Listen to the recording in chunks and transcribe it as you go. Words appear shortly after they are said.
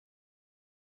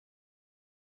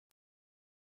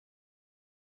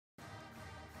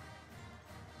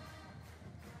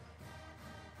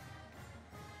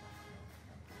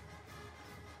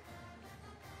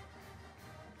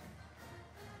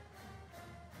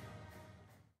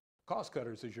Cost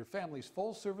Cutters is your family's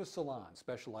full-service salon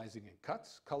specializing in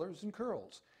cuts, colors, and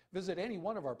curls. Visit any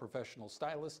one of our professional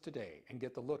stylists today and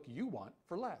get the look you want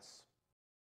for less.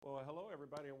 Well, hello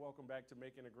everybody and welcome back to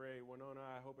Making a Grade Winona.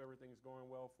 I hope everything's going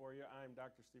well for you. I'm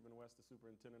Dr. Stephen West, the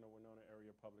Superintendent of Winona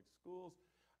Area Public Schools.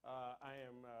 I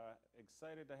am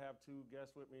excited to have two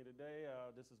guests with me today.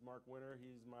 This is Mark Winter.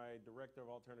 He's my Director of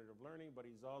Alternative Learning, but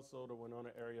he's also the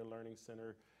Winona Area Learning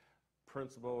Center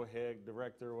Principal, Head,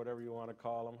 Director, whatever you want to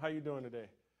call him. How you doing today?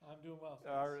 I'm doing well.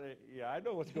 Yeah, I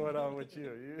know what's going on with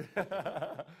you.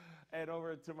 And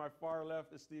over to my far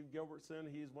left is Steve Gilbertson.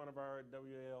 He's one of our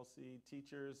WALC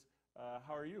teachers.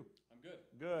 How are you? I'm good.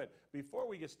 Good. Before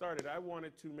we get started, I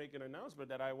wanted to make an announcement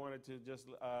that I wanted to just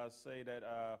say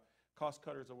that Cost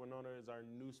Cutters of Winona is our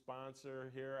new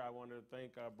sponsor here. I want to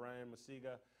thank Brian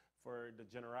Masiga for the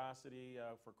generosity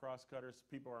for Cost Cutters.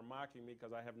 People are mocking me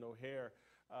because I have no hair.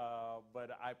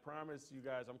 But I promise you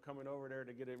guys I'm coming over there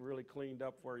to get it really cleaned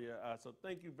up for you. So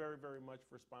thank you very, very much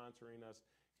for sponsoring us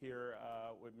here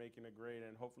with Making a Grade,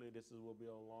 and hopefully will be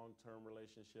a long-term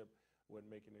relationship with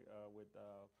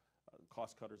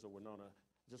Cost Cutters of Winona.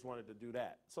 Just wanted to do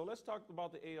that. So let's talk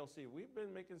about the ALC. We've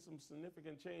been making some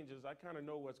significant changes. I kind of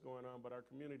know what's going on, but our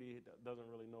community doesn't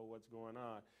really know what's going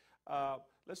on.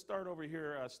 Let's start over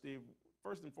here, Steve.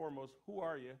 First and foremost, who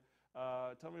are you?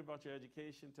 Tell me about your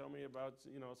education. Tell me about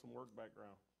some work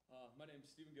background. My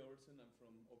name's Stephen Gilbertson. I'm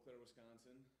from Eau Claire,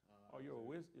 Wisconsin. Oh, you're a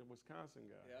Wisconsin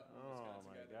guy. Yeah, I'm a oh Wisconsin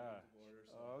my guy God. that border,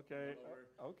 so okay.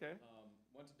 Okay.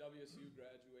 Went to WSU,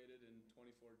 graduated in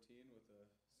 2014 with a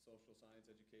social science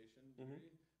education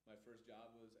degree. My first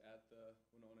job was at the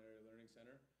Winona Area Learning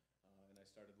Center, and I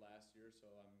started last year, so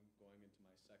I'm going into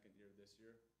my second year this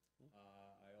year.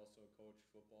 I also coach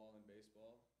football and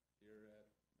baseball here at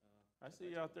I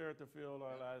see you out there at the field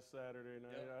last Saturday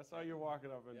night. Yep. I saw you walking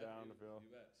up and down the field.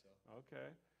 You bet. So. Okay.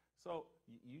 So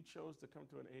you chose to come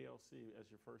to an ALC as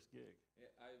your first gig. Yeah,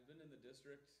 I've been in the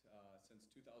district since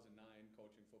 2009,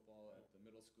 coaching football at the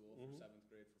middle school for 7th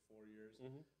grade for 4 years,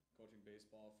 coaching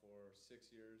baseball for 6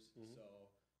 years. So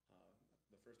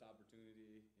the first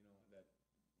opportunity, that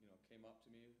came up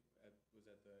to me was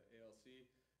at the ALC,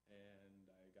 and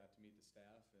I got to meet the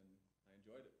staff, and I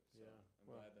enjoyed it. So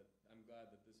I'm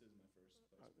glad that this is my first place.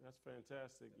 That's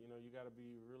fantastic. You got to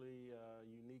be really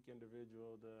unique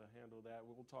individual to handle that.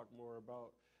 We'll talk more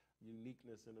about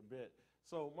uniqueness in a bit.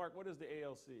 So, Mark, what is the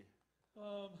ALC?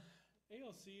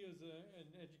 ALC is an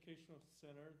educational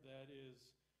center that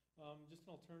is just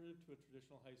an alternative to a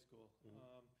traditional high school.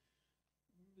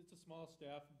 It's a small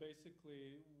staff.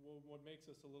 Basically, what makes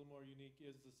us a little more unique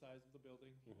is the size of the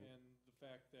building and the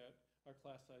fact that our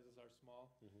class sizes are small.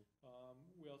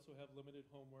 We also have limited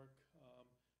homework.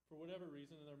 For whatever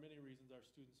reason, and there are many reasons our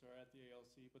students are at the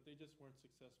ALC, but they just weren't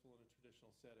successful in a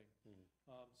traditional setting.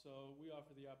 So we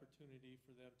offer the opportunity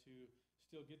for them to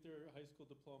still get their high school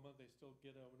diploma. They still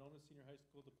get a Winona Senior High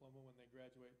School diploma when they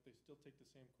graduate. They still take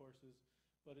the same courses,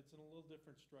 but it's in a little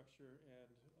different structure and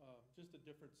just a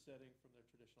different setting from their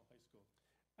traditional high school.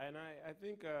 And I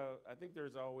think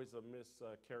there's always a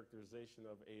mischaracterization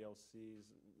of ALCs.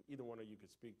 Either one of you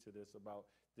could speak to this about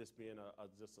this being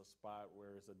just a spot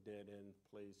where it's a dead-end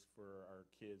place for our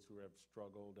kids who have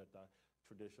struggled at the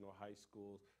traditional high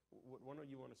schools. One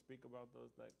of you want to speak about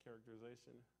that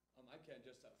characterization? I can,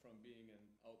 just from being an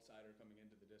outsider coming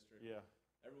into the district. Yeah.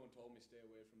 Everyone told me stay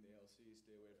away from the ALC,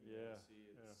 stay away from the ALC.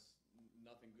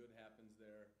 Nothing good happens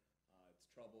there. It's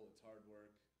trouble. It's hard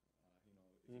work.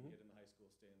 If you get in the high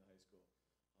school, stay in the high school.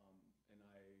 And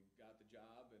I got the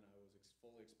job, and I was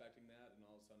fully expecting that, and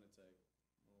all of a sudden it's like,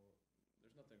 well,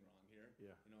 there's nothing wrong here.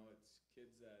 Yeah. It's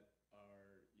kids that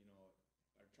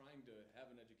are trying to have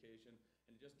an education,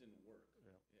 and it just didn't work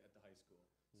at the high school.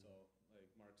 So, like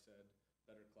Mark said,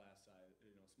 better class size,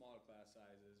 smaller class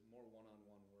sizes, more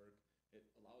one-on-one work. It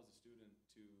allows the student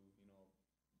to,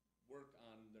 work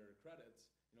on their credits,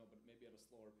 but maybe at a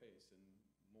slower pace and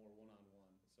more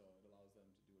one-on-one. So it allows them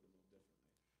to do it a little differently.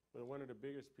 But one of the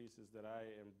biggest pieces that I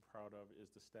am proud of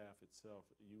is the staff itself.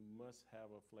 You must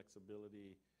have a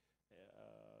flexibility,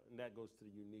 and that goes to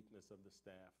the uniqueness of the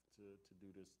staff to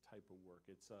do this type of work.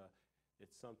 It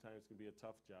sometimes can be a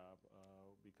tough job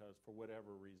because for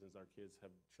whatever reasons our kids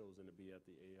have chosen to be at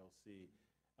the ALC.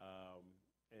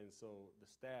 And so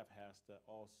the staff has to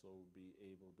also be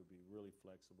able to be really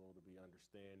flexible, to be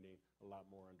understanding, a lot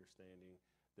more understanding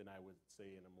than I would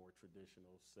say in a more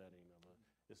traditional setting.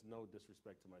 It's no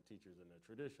disrespect to my teachers in a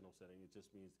traditional setting. It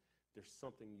just means there's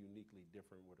something uniquely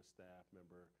different with a staff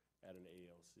member at an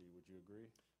ALC. Would you agree?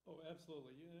 Oh,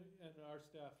 absolutely. And our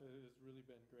staff has really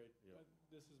been great. Yep.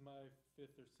 This is my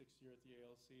 5th or 6th year at the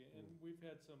ALC, and we've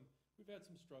had some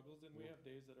struggles, and we have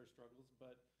days that are struggles,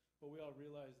 but but we all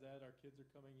realize that our kids are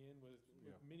coming in with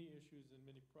Yeah. many issues and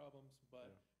many problems, but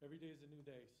Yeah. every day is a new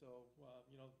day. So,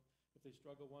 you know, if they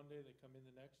struggle one day, they come in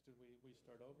the next, and we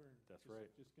start over and That's just,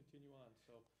 right. just continue on.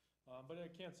 So, but I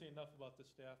can't say enough about the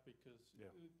staff because Yeah.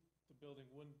 the building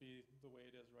wouldn't be the way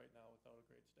it is right now without a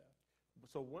great staff.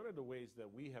 So one of the ways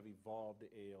that we have evolved the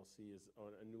ALC is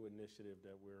on a new initiative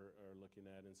that we're looking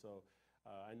at. And so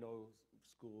I know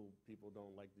school people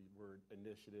don't like the word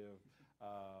initiative.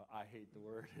 I hate the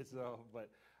word, so, but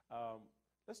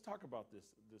let's talk about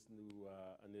this new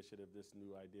initiative, this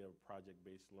new idea of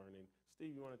project-based learning.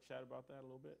 Steve, you want to chat about that a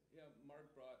little bit? Yeah, Mark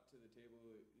brought to the table,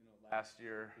 you know, last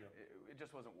year, Yeah. it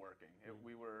just wasn't working. Mhm.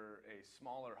 We were a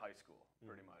smaller high school,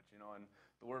 pretty much, you know, and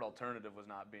the word alternative was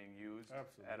not being used at our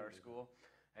Absolutely. school.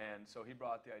 And so he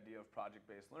brought the idea of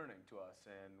project-based learning to us,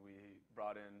 and we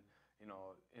brought in, you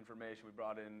know, information. We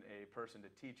brought in a person to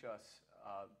teach us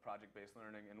project-based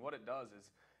learning. And what it does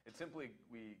is it simply,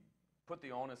 we put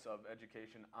the onus of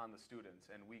education on the students,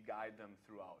 and we guide them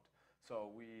throughout. So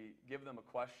we give them a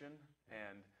question,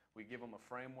 and we give them a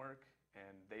framework,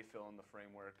 and they fill in the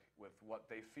framework with what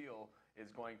they feel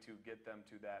is going to get them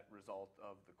to that result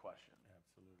of the question.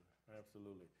 Absolutely,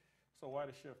 absolutely. So why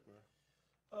the shift, man?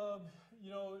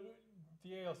 You know,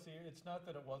 the ALC, it's not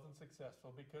that it wasn't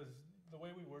successful, because the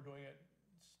way we were doing it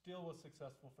still was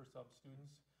successful for some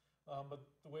students. But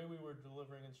the way we were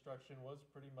delivering instruction was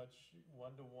pretty much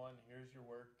one-to-one, here's your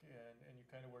work, and you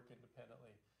kind of work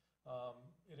independently.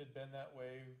 It had been that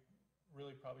way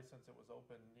really probably since it was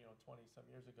open, you know, 20-some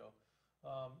years ago.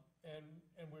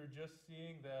 And we were just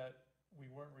seeing that we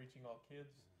weren't reaching all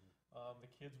kids. The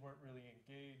kids weren't really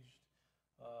engaged.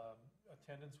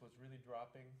 Attendance was really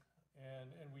dropping.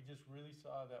 And we just really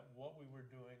saw that what we were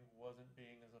doing wasn't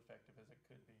being as effective as it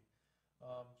could be.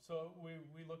 So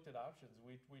we looked at options.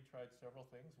 We tried several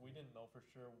things. We didn't know for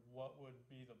sure what would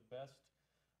be the best.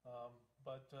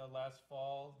 But last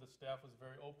fall, the staff was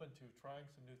very open to trying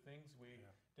some new things. We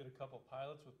did a couple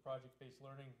pilots with project-based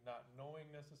learning, not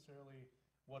knowing necessarily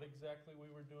what exactly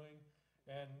we were doing.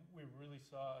 And we really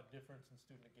saw a difference in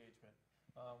student engagement.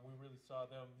 We really saw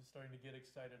them starting to get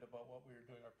excited about what we were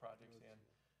doing our projects in.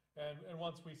 And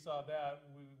once we saw that,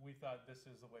 we thought this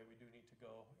is the way we do need to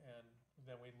go. And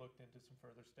then we looked into some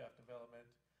further staff development,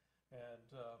 and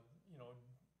you know,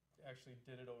 actually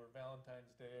did it over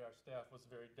Valentine's Day. Our staff was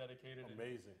very dedicated.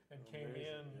 Amazing. And came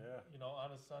in, Yeah. you know,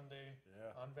 on a Sunday,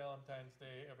 Yeah. on Valentine's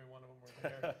Day. Every one of them were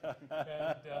there.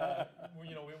 And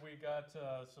you know, we got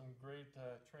some great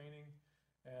training,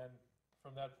 and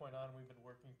from that point on, we've been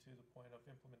working to the point of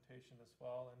implementation this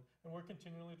fall, and we're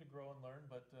continually to grow and learn,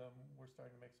 but we're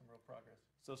starting to make some real progress.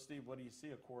 So Steve, what do you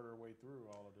see a quarter way through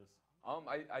all of this?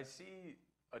 I see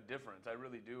a difference. I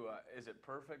really do. Is it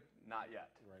perfect? Not yet.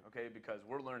 Right. Okay, because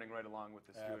we're learning right along with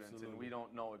the students, and we Absolutely.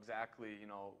 don't know exactly, you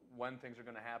know, when things are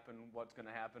going to happen, what's going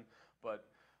to happen. But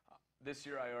this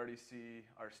year, I already see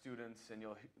our students, and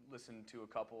you'll listen to a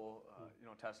couple, you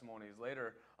know, testimonies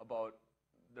later about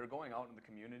they're going out in the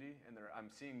community, and I'm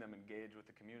seeing them engage with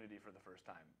the community for the first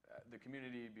time. The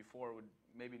community before would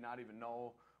maybe not even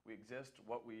know we exist,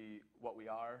 what we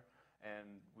are.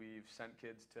 And we've sent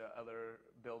kids to other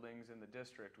buildings in the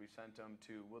district. We've sent them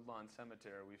to Woodlawn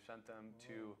Cemetery. We've sent them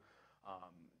to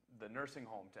the nursing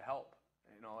home to help.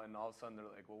 You know, and all of a sudden they're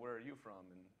like, "Well, where are you from?"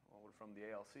 And, "Well, we're from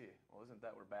the ALC." "Well, isn't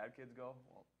that where bad kids go?"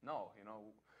 "Well, no. You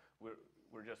know,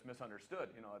 we're just misunderstood.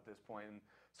 You know, at this point." And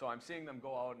so I'm seeing them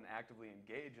go out and actively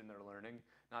engage in their learning.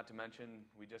 Not to mention,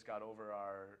 we just got over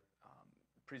our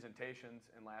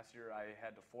presentations, and last year I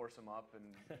had to force them up and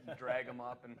drag them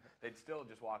up, and they'd still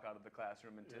just walk out of the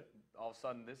classroom. And all of a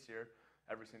sudden this year,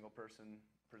 every single person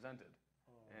presented.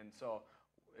 And so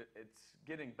it's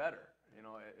getting better. You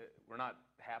know, we're not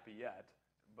happy yet,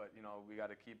 but you know, we got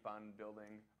to keep on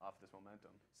building off this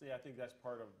momentum. See, I think that's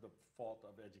part of the fault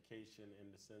of education,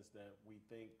 in the sense that we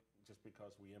think just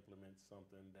because we implement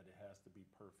something that it has to be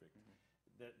perfect.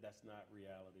 That's not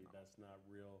reality. That's not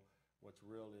real. What's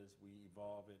real is we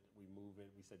evolve it, we move it,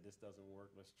 we say this doesn't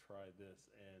work, let's try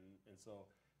this. And so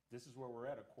this is where we're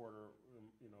at a quarter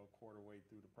way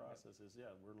through the process. Is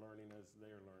we're learning as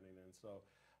they're learning. And so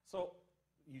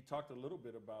you talked a little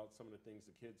bit about some of the things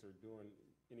the kids are doing.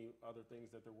 Any other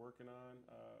things that they're working on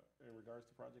in regards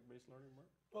to project-based learning, Mark?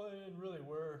 Well, and really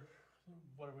what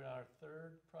are we on, our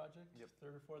third project? Yep.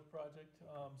 Third or fourth project.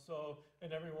 And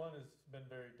every one has been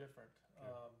very different.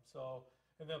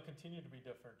 And they'll continue to be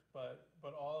different, but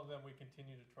all of them we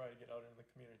continue to try to get out into the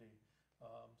community.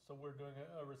 So we're doing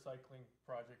a recycling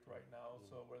project right now,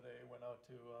 so where they went out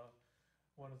to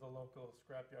one of the local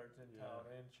scrap yards in town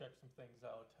and checked some things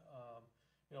out.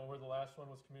 You know, where the last one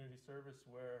was community service,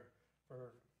 where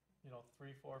for 3,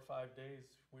 4, 5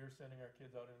 days, we were sending our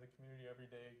kids out into the community every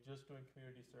day, just doing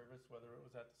community service, whether it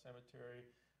was at the cemetery.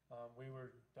 We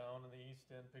were down in the East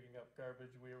End picking up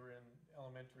garbage. We were in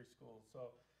elementary schools.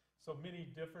 So many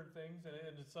different things,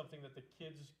 and it's something that the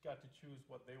kids got to choose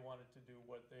what they wanted to do,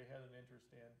 what they had an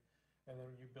interest in, and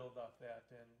then you build off that.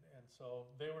 And so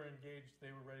they were engaged.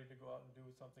 They were ready to go out and do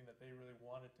something that they really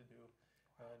wanted to do.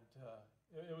 And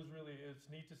it's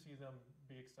neat to see them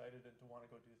be excited and to want to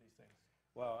go do these things.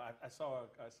 Well, I saw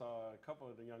a couple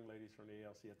of the young ladies from the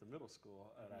ALC at the middle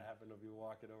school, and I happened to be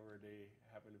walking over. They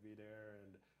happened to be there,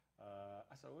 and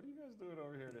I said, "What are you guys doing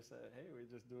over here?" They said, "Hey, we're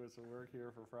just doing some work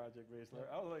here for project-based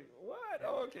learning." I was like, "What?"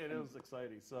 Oh, okay, that was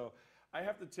exciting. So I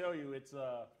have to tell you, it's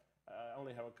I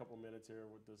only have a couple minutes here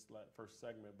with this first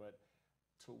segment, but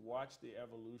to watch the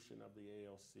evolution of the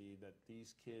ALC, that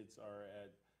these kids are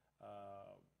at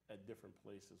different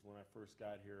places. When I first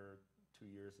got here 2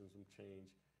 years and some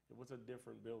change, it was a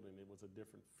different building. It was a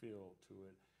different feel to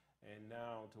it. And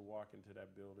now to walk into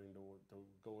that building, to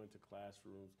go into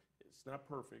classrooms, it's not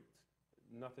perfect.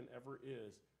 Nothing ever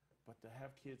is. But to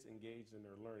have kids engaged in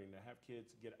their learning, to have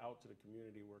kids get out to the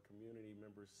community where community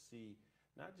members see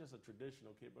not just a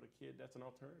traditional kid, but a kid that's an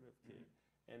alternative kid.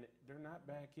 And they're not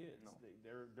bad kids. No.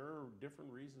 There are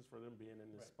different reasons for them being in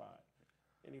this spot.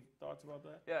 Any thoughts about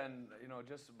that? Yeah, and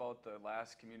just about the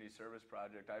last community service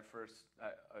project, a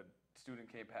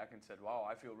student came back and said, "Wow,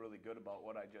 I feel really good about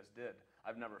what I just did.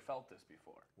 I've never felt this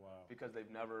before." Wow. Because they've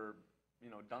never,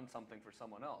 done something for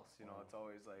someone else. Wow. It's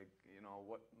always like,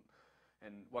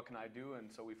 what can I do?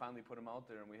 And so we finally put them out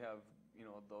there, and we have,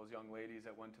 those young ladies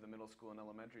that went to the middle school and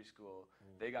elementary school,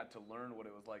 they got to learn what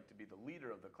it was like to be the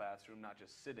leader of the classroom, not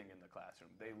just sitting in the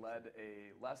classroom. They led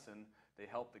a lesson, they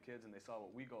helped the kids, and they saw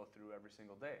what we go through every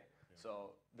single day. Yeah.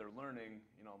 So they're learning,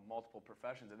 multiple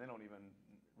professions, and they don't even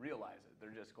realize it.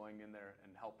 They're just going in there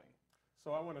and helping.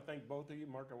 So I want to thank both of you.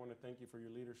 Mark, I want to thank you for your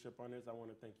leadership on this. I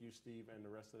want to thank you, Steve, and the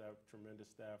rest of that tremendous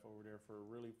staff over there for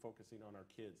really focusing on our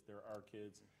kids. They're our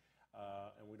kids,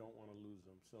 and we don't want to lose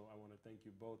them. So I want to thank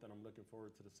you both, and I'm looking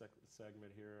forward to the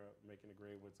segment here, Making It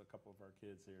Great, with a couple of our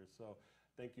kids here. So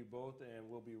thank you both, and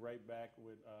we'll be right back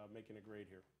with Making It Great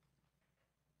here.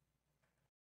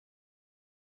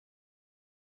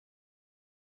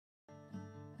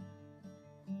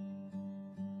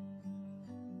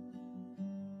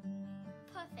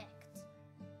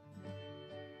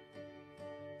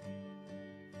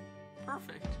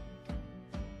 Perfect.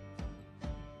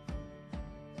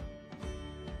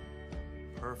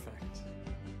 Perfect.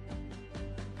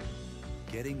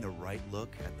 Getting the right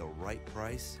look at the right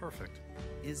price Perfect.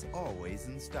 is always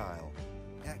in style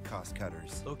at Cost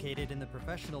Cutters. Located in the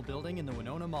professional building in the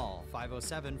Winona Mall,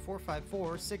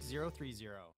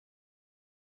 507-454-6030.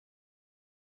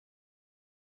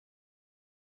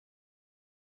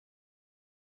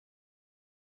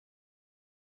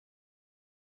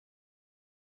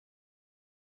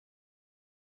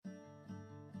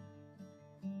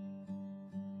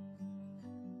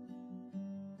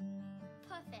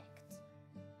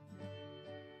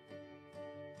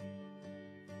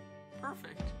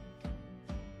 Perfect.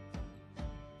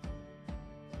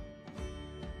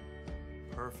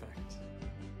 Perfect.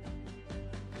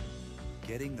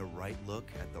 Getting the right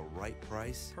look at the right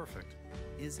price Perfect.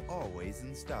 is always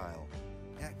in style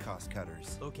at Cost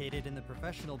Cutters. Located in the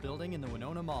professional building in the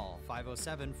Winona Mall,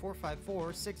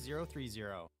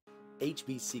 507-454-6030.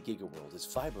 HBC GigaWorld is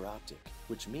fiber optic,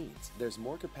 which means there's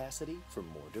more capacity for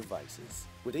more devices.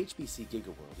 With HBC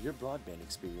GigaWorld, your broadband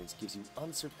experience gives you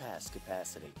unsurpassed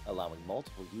capacity, allowing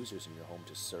multiple users in your home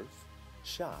to surf,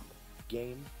 shop,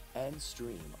 game, and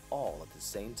stream all at the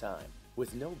same time,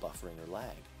 with no buffering or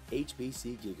lag.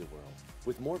 HBC GigaWorld,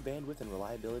 with more bandwidth and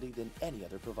reliability than any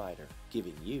other provider,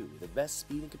 giving you the best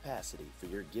speed and capacity for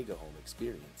your GigaHome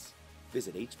experience.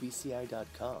 Visit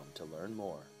hbci.com to learn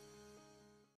more.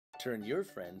 Turn your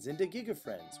friends into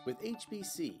GigaFriends with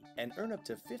HBC and earn up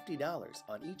to $50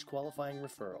 on each qualifying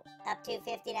referral. Up to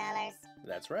 $50?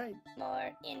 That's right.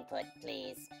 More input,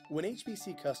 please. When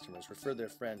HBC customers refer their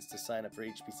friends to sign up for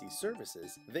HBC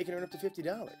services, they can earn up to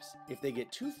 $50. If they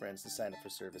get 2 friends to sign up for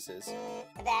services...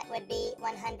 that would be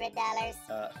 $100?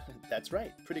 That's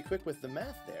right. Pretty quick with the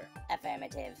math there.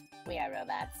 Affirmative. We are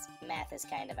robots. Math is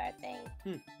kind of our thing.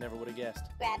 Never would have guessed.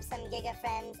 Grab some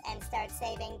GigaFriends and start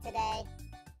saving today.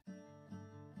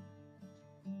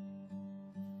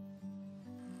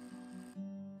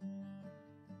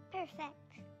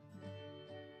 Perfect.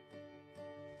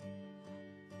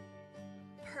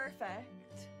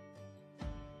 Perfect.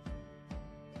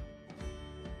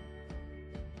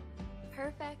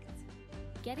 Perfect.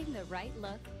 Getting the right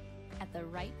look at the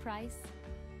right price.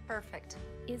 Perfect.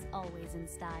 Is always in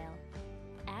style.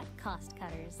 At at Cost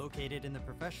Cutters. Located in the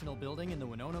professional building in the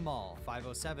Winona Mall,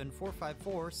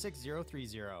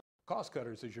 507-454-6030. Cost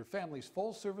Cutters is your family's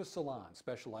full-service salon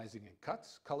specializing in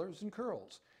cuts, colors, and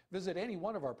curls. Visit any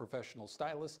one of our professional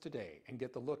stylists today and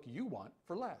get the look you want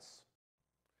for less.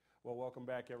 Well, welcome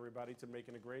back, everybody, to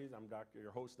Making a Grade. I'm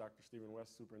your host, Dr. Stephen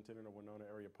West, Superintendent of Winona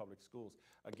Area Public Schools.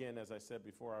 Again, as I said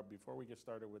before we get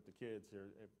started with the kids here,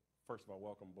 first of all,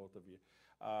 welcome both of you.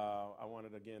 I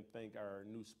wanted to again thank our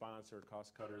new sponsor,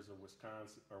 Cost Cutters of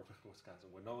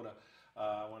Winona.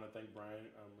 I want to thank Brian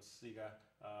Masiga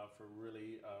for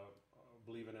really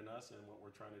believing in us and what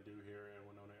we're trying to do here in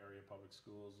Winona Area Public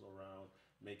Schools around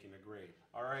making a grade.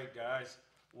 All right, guys,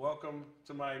 welcome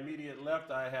to my immediate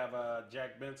left. I have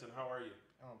Jack Benson. How are you?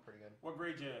 Oh, I'm pretty good. What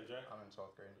grade you in, Jack? I'm in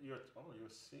 12th grade. You're a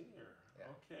senior.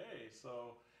 Yeah. Okay,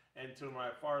 so. And to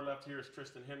my far left here is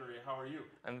Tristan Henry. How are you?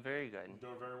 I'm very good.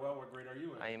 Doing very well. What grade are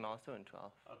you in? I am also in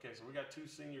 12th. Okay, so we got two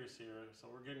seniors here,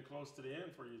 so we're getting close to the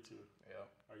end for you two. Yeah.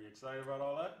 Are you excited about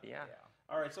all that? Yeah.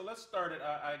 All right, so let's start it.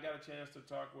 I got a chance to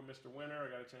talk with Mr. Winter. I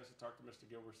got a chance to talk to Mr.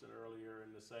 Gilbertson earlier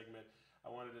in the segment.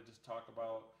 I wanted to just talk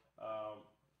about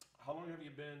how long have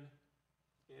you been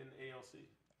in ALC?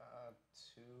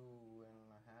 2.5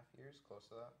 years, close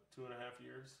to that. 2.5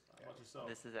 years? How about yourself?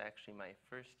 This is actually my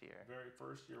first year. Very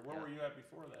first year. Where were you at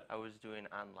before that? I was doing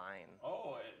online.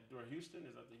 Oh, at Houston?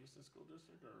 Is that the Houston School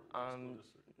District or what school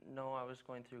district? No, I was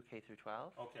going through K through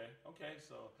 12. Okay.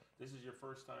 So this is your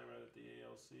first time at the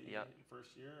ALC,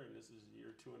 first year, and this is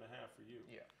year 2.5 for you.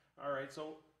 Yeah. All right,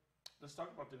 so let's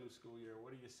talk about the new school year.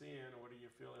 What are you seeing, and what are you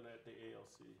feeling at the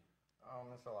ALC?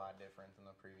 It's a lot different than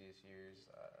the previous years.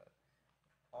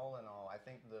 All in all, I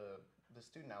think the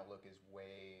student outlook is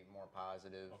way more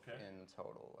positive in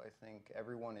total. I think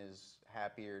everyone is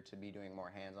happier to be doing more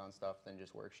hands-on stuff than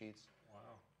just worksheets.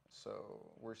 Wow.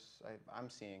 So I'm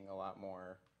seeing a lot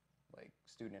more like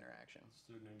student interaction.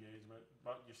 Student engagement.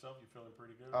 About yourself, you feeling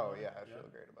pretty good? Oh yeah, I feel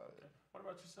great about it. What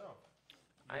about yourself?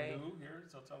 You're new here,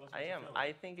 so tell us what I am. Feeling.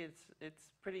 I think it's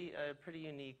pretty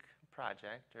unique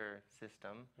project or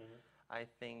system. I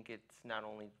think it's not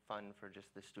only fun for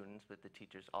just the students, but the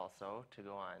teachers also to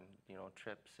go on,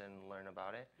 trips and learn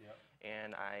about it. Yep.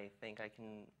 And I think I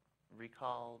can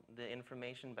recall the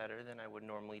information better than I would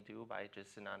normally do by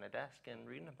just sitting on a desk and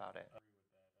reading about it. I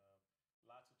agree with that.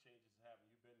 Lots of changes happen.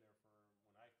 You've been there for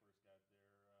when I first got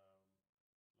there.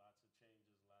 Lots of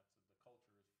changes. Lots of the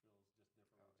culture feels just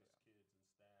different with just kids and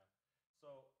staff.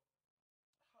 So,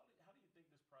 how do you think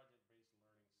this project-based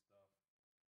learning stuff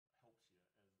helps you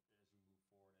as you move forward,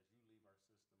 as you leave our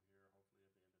system here, hopefully at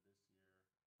the end of this year,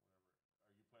 whatever? Are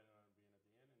you planning on being at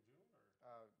the end in June,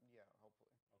 or? Yeah,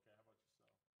 hopefully. Okay, how about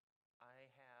yourself? I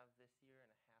have this year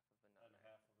and a half of another. And a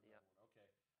half of another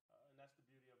one. Okay, and that's the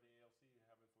beauty of the ALC,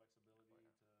 having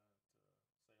flexibility to say,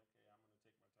 okay, I'm going to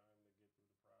take my time to get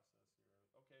through the process here.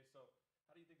 Okay, so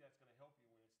how do you think that's going to help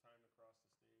you when it's time to cross the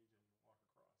stage and walk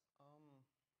across?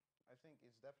 I think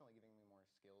it's definitely giving me more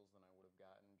skills than I would have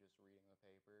gotten just reading the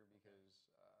paper because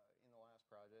in the last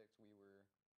project we were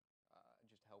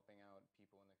just helping out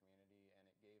people in the community, and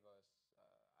it gave us,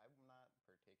 I'm not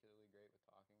particularly great with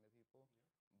talking to people,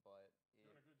 but You're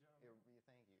doing a good job.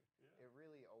 Thank you. Yeah. It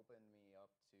really opened me up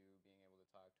to being able to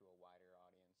talk to a wider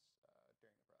audience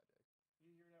during the project. You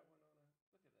hear that, Winona?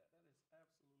 Look at that. That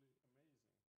is absolutely amazing.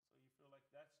 So you feel like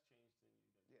that's changed in you,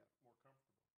 that you're more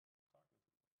comfortable talking to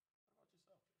people. What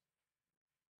about yourself, Tristan?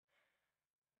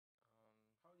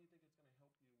 How do you think it's going to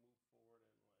help you move forward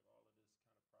and like all of this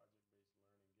kind of project-based learning,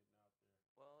 getting out there?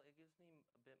 Well, it gives me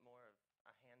a bit more of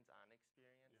a hands-on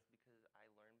experience because I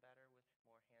learn better with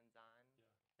more hands-on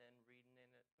than reading in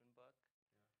a book.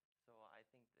 So I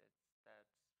think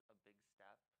that's a big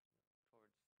step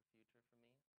towards the future for me.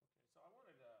 Okay, so I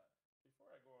wanted to,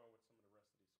 before I go on with some of the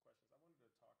rest of these questions, I wanted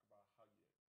to talk about how you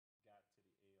got to the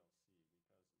ALC, because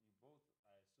you both,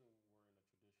 I assume, were in a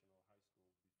traditional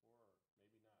high school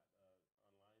before,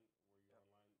 or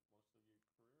maybe not.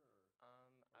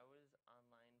 Online, were you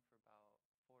online most of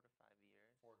your career? I was online for about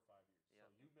 4 to 5 years. 4 to 5 years. Yep. So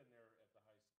you've been there at the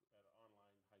online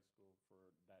high school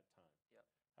for that time. Yep.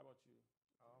 How about you?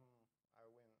 I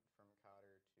went from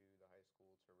Cotter to the high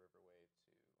school to Riverway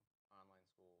to online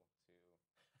school to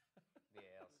the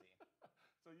ALC.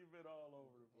 So you've been all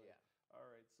over the place. Yeah. All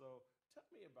right. So tell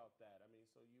me about that. I mean,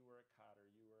 so you were at Cotter,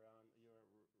 you were at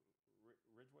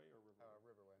Ridgeway or Riverway?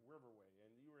 Riverway. Riverway,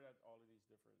 and you were at all of these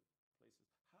different places.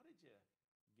 How did you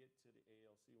get to the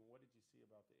ALC, and what did you see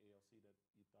about the ALC that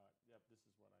you thought, yep, this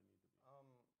is what I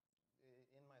need to be?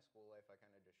 In my school life, I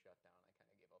kind of just shut down. I kind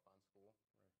of gave up on school.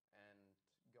 Right. And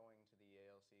going to the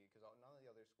ALC, because none of the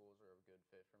other schools are a good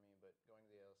fit for me, but going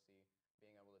to the ALC,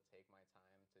 being able to take my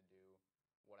time to do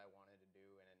what I wanted to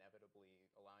do, and inevitably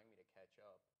allowing me to catch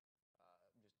up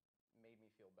just made me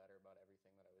feel better about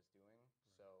everything that I was doing.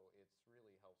 So it's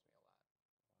really helped me a lot.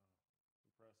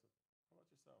 Wow, impressive. How about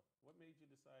yourself? What made you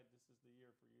decide this is the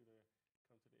year for you to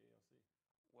come to the ALC?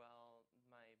 Well,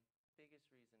 my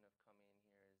biggest reason of coming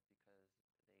here is because they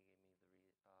gave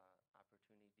me the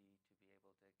opportunity to be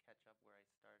able to catch up where I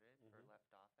started or left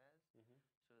off as.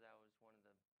 So that was one of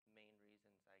the main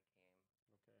reasons I came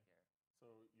here. So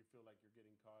you feel like you're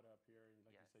getting caught up here, and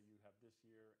like Yes. you say, you have this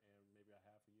year and maybe a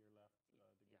half a year left to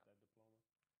get that diploma?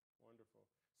 Wonderful.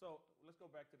 So let's go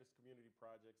back to this community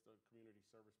projects, the community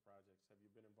service projects. Have you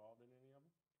been involved in any of them?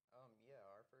 Yeah,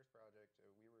 our first project,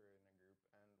 we were in a group,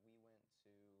 and we went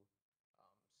to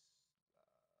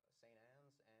St.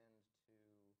 Anne's and to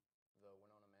the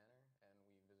Winona Manor, and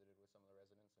we visited with some of the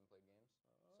residents and played games.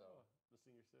 Oh, the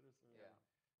senior citizen. Yeah.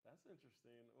 That's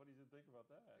interesting. What did you think about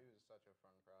that? It was such a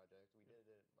fun project. We did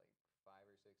it like 5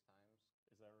 or 6 times.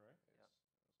 Is that right? It was a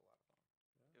lot of fun.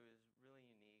 It was really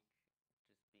unique just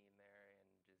being there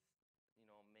and just,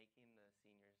 making the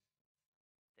seniors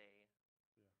stay.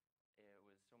 Yeah. It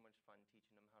was so much fun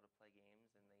teaching them how to play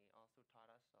games, and they also taught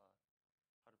us how to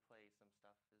play some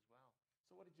stuff as well.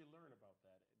 So what did you learn about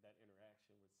that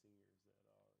interaction with seniors at all?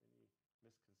 Any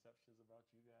misconceptions about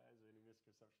you guys or any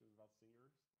misconceptions about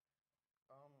seniors?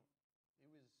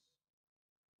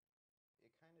 It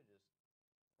kind of just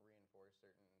reinforced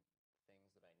certain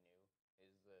things that I knew,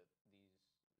 is that these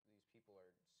people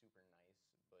are super nice,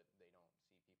 but they don't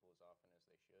see people as often as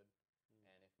they should.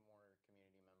 And if more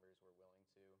community members were willing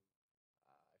to,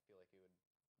 I feel like it would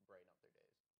brighten up their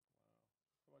days. Wow.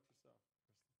 How about yourself,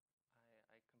 Tristan?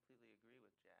 I completely agree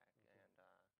with Jack, and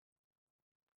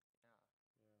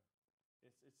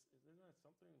Isn't that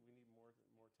something we need more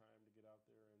time to get out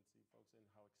there and see folks and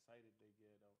how excited they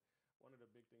get? One of the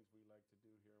big things we like to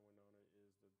do here in Winona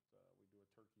is that we do a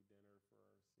turkey dinner for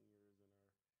our seniors and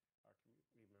our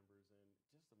community members, and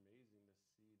just amazing to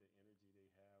see the energy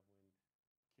they have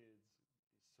when kids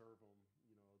serve them,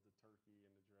 the turkey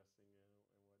and the dressing and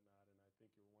whatnot. And I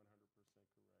think you're 100%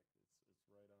 correct.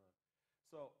 It's right on.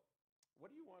 So,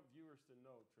 what do you want viewers to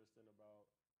know, Tristan,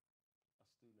 about a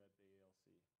student at the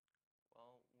ALC?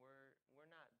 Well, we're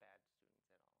not bad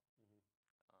students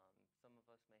at all. Some of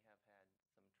us may have had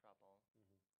some trouble,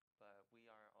 but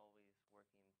we are always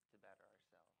working to better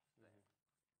ourselves there.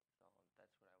 So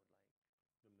that's what I would like them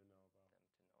to know about.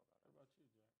 What about you,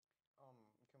 Jack?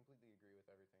 Completely agree with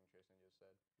everything Tristan just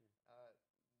said.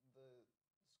 The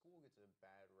school gets a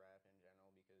bad rap in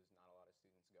general because not a lot of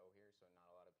students go here, so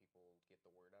not a lot of people get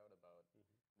the word out about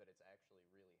that it's actually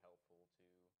really helpful to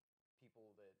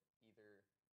people that either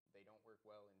they don't work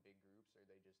well in big groups or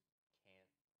they just can't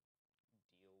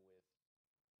deal with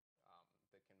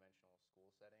the conventional school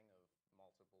setting of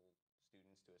multiple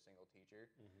students to a single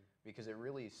teacher, because it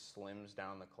really slims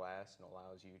down the class and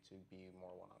allows you to be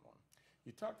more one-on-one.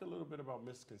 You talked a little bit about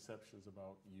misconceptions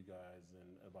about you guys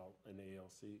and about an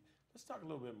ALC. Let's talk a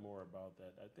little bit more about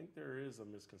that. I think there is a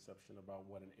misconception about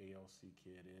what an ALC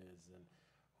kid is, and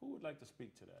who would like to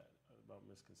speak to that, about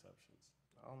misconceptions?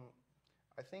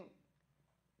 I think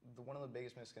one of the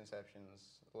biggest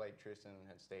misconceptions, like Tristan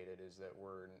had stated, is that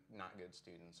we're not good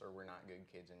students or we're not good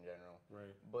kids in general.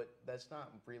 Right. But that's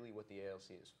not really what the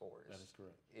ALC is for. That is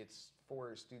correct. It's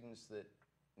for students that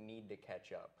need to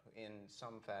catch up in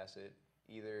some facet.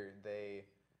 Either they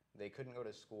couldn't go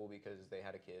to school because they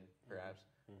had a kid, perhaps,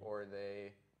 or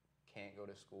they can't go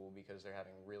to school because they're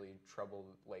having really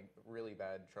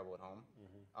bad trouble at home.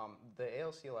 The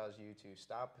ALC allows you to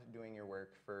stop doing your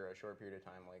work for a short period of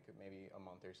time, like maybe a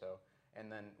month or so,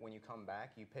 and then when you come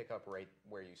back, you pick up right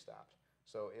where you stopped.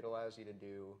 So it allows you to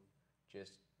you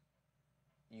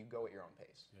go at your own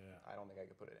pace. Yeah. I don't think I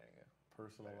could put it any good.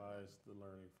 Personalize the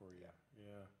learning for you.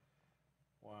 Yeah.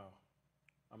 Wow.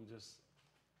 I'm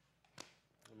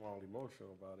all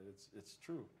emotional about it. It's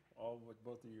true. All what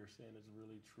both of you are saying is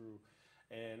really true.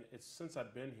 And since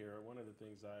I've been here, one of the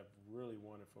things I've really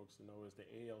wanted folks to know is the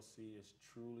ALC is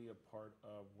truly a part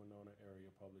of Winona area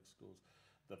public schools.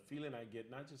 The feeling I get,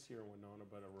 not just here in Winona,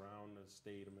 but around the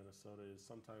state of Minnesota, is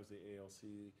sometimes the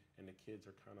ALC and the kids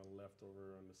are kind of left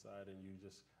over on the side, and you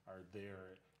just are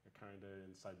there. You're kind of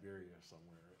in Siberia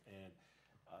somewhere. And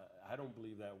I don't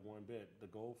believe that one bit.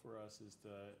 The goal for us is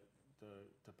to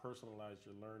personalize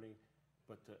your learning,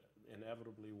 but to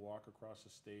inevitably walk across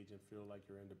the stage and feel like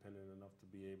you're independent enough to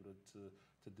be able to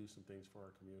do some things for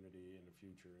our community in the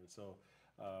future. And so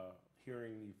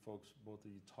hearing you folks, both of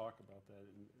you talk about that,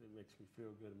 it makes me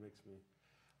feel good.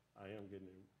 I am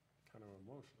getting kind of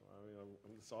emotional. I mean,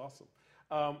 it's awesome.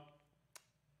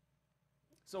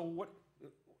 So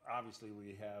obviously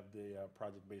we have the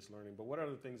project-based learning, but what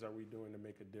other things are we doing to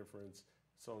make a difference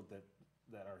so that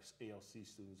our ALC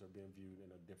students are being viewed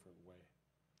in a different way?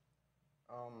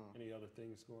 Any other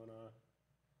things going on?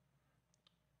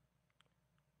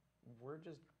 We're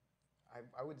just,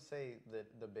 I would say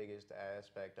that the biggest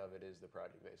aspect of it is the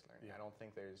project-based learning. Yeah. I don't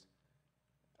think there's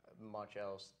much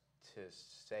else to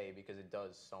say because it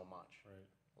does so much. Right.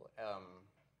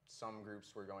 Some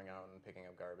groups were going out and picking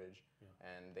up garbage,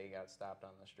 and they got stopped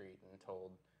on the street and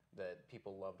told that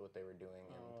people loved what they were doing,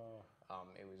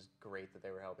 and it was great that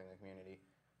they were helping the community.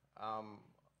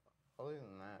 Other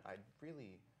than that, I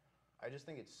just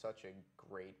think it's such a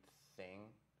great thing.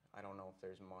 I don't know if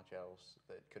there's much else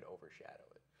that could overshadow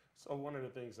it. So one of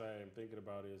the things I am thinking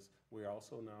about is we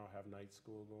also now have night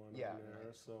school going on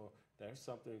there. So there's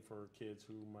something for kids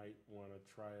who might want to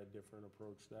try a different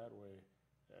approach that way.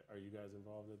 Are you guys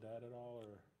involved with that at all,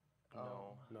 or?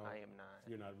 No, I am not.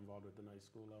 You're not involved with the night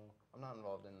school level? I'm not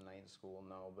involved in night school,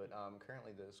 no, but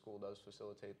currently the school does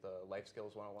facilitate the Life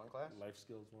Skills 101 class. Life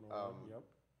Skills 101, yep.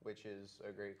 Which is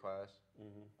a great class.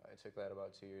 I took that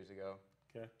about 2 years ago.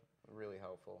 Okay. Really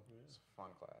helpful. Yeah. It's a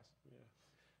fun class. Yeah.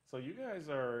 So you guys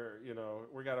are,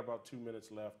 we got about 2 minutes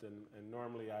left, and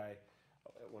normally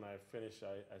when I finish,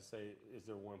 I say, is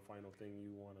there one final thing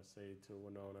you want to say to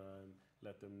Winona and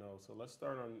let them know? So let's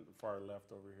start on the far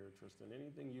left over here, Tristan.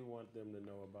 Anything you want them to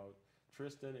know about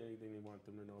Tristan? Anything you want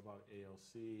them to know about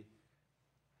ALC?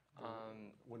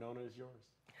 Winona is yours.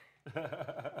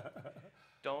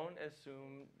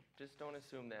 Just don't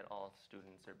assume that all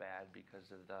students are bad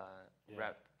because of the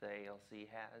rep the ALC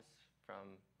has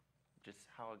from just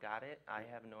how it got it. I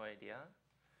have no idea,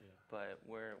 but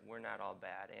we're not all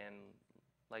bad. And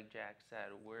like Jack said,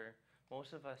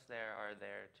 most of us there are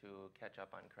there to catch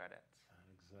up on credits.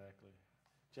 Exactly.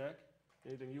 Jack,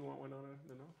 anything you want Winona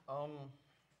to know?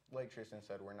 Like Tristan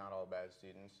said, we're not all bad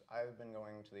students. I've been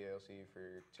going to the ALC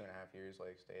for 2.5 years,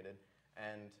 like stated,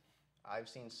 and I've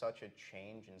seen such a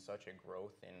change and such a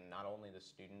growth in not only the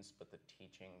students but the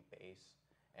teaching base,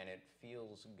 and it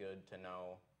feels good to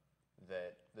know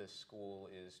that the school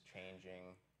is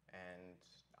changing and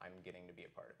I'm getting to be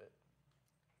a part of it.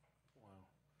 Wow.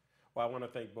 Well, I want to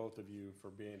thank both of you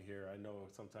for being here. I know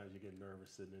sometimes you get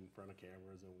nervous sitting in front of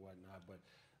cameras and whatnot, but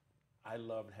I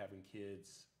love having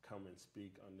kids come and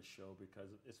speak on the show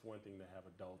because it's one thing to have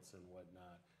adults and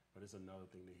whatnot, but it's another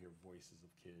thing to hear voices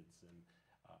of kids. And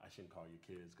I shouldn't call you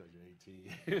kids because you're 18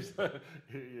 years,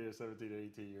 you're 17 or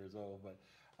 18 years old, but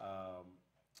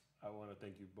I want to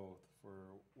thank you both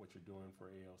for what you're doing for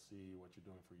ALC, what you're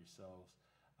doing for yourselves.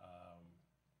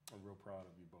 I'm real proud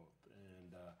of you both.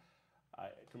 And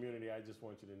community, I just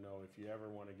want you to know, if you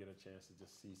ever want to get a chance to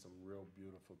just see some real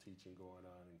beautiful teaching going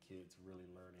on and kids really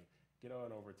learning, get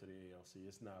on over to the ALC.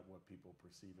 It's not what people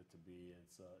perceive it to be.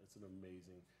 It's an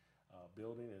amazing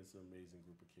building, and it's an amazing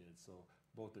group of kids. So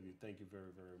both of you, thank you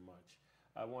very, very much.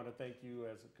 I want to thank you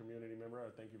as a community member.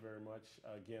 Thank you very much.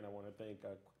 Again, I want to thank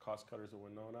Cost Cutters of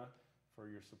Winona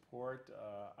for your support.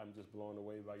 I'm just blown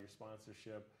away by your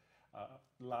sponsorship.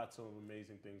 Lots of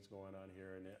amazing things going on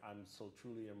here, and I'm so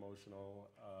truly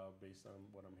emotional based on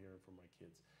what I'm hearing from my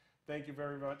kids. Thank you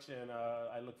very much, and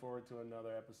I look forward to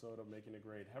another episode of Making It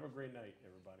Great. Have a great night,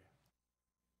 everybody.